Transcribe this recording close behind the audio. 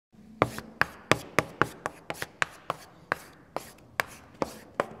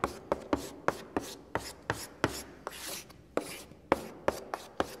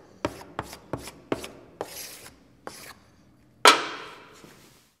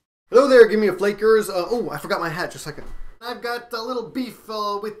there, give me a flakers. Oh, I forgot my hat, just a second. I've got a little beef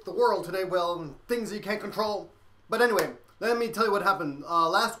with the world today, well, things that you can't control. But anyway, let me tell you what happened.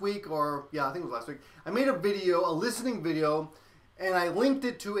 Last week, or yeah, I think it was last week, I made a video, a listening video, and I linked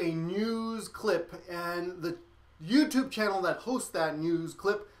it to a news clip, and the YouTube channel that hosts that news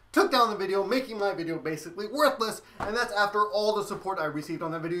clip took down the video, making my video basically worthless, and that's after all the support I received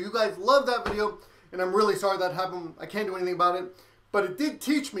on that video. You guys love that video, and I'm really sorry that happened. I can't do anything about it, but it did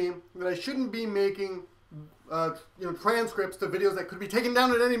teach me that I shouldn't be making transcripts to videos that could be taken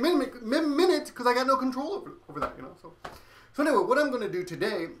down at any minute because I got no control over that, So anyway, what I'm going to do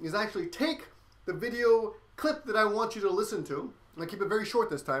today is actually take the video clip that I want you to listen to, and I keep it very short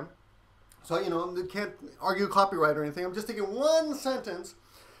this time, so you can't argue copyright or anything. I'm just taking one sentence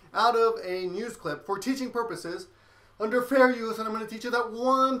out of a news clip for teaching purposes under fair use, and I'm going to teach you that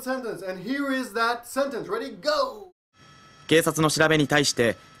one sentence. And here is that sentence. Ready? Go! 警察の調べに対し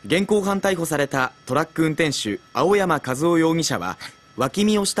て現行犯逮捕されたトラック運転手青山和雄容疑者は脇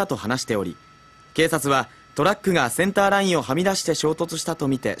見をしたと話しており、警察はトラックがセンターラインをはみ出して衝突したと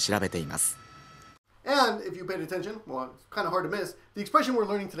見て調べています。 And if you paid attention, well, it's kind of hard to miss, the expression we're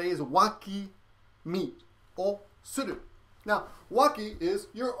learning today is wakimi o suru. Now, waki is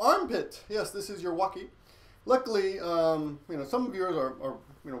your armpit. Yes, this is your waki. Luckily, some of yours are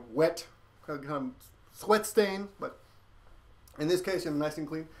wet, kind of sweat stain, but in this case, nice and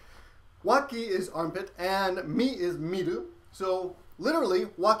clean. Waki is armpit, and mi is miru. So, literally,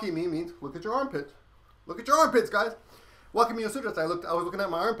 wakimi means look at your armpit. Look at your armpits, guys. Wakimi o suru, I was looking at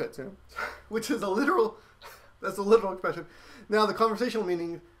my armpits, which is that's a literal expression. Now, the conversational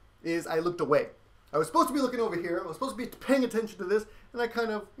meaning is I looked away. I was supposed to be looking over here. I was supposed to be paying attention to this, and I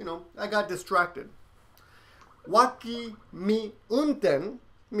kind of, I got distracted. Wakimi unten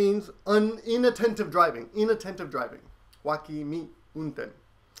means inattentive driving. Inattentive driving. Wakimi unten.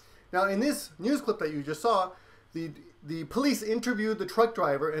 Now, in this news clip that you just saw, the police interviewed the truck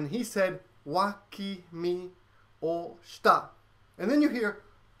driver, and he said, Wakimi o shita. And then you hear,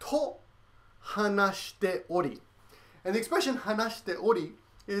 to hanashite ori. And the expression hanashite ori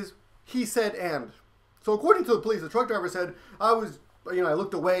is he said and. So according to the police, the truck driver said, I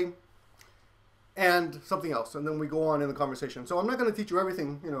looked away and something else. And then we go on in the conversation. So I'm not going to teach you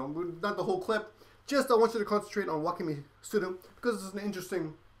everything, not the whole clip. Just I want you to concentrate on wakimi suru because it's an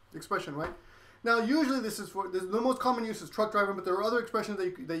interesting expression, right? Now, usually the most common use is truck driver, but there are other expressions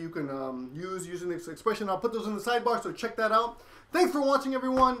that you can use using this expression. I'll put those in the sidebar, so check that out. Thanks for watching,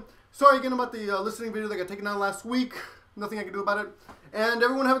 everyone. Sorry again about the listening video that got taken down last week. Nothing I can do about it. And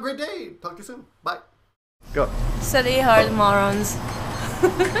everyone have a great day. Talk to you soon. Bye. Go. Study hard, morons.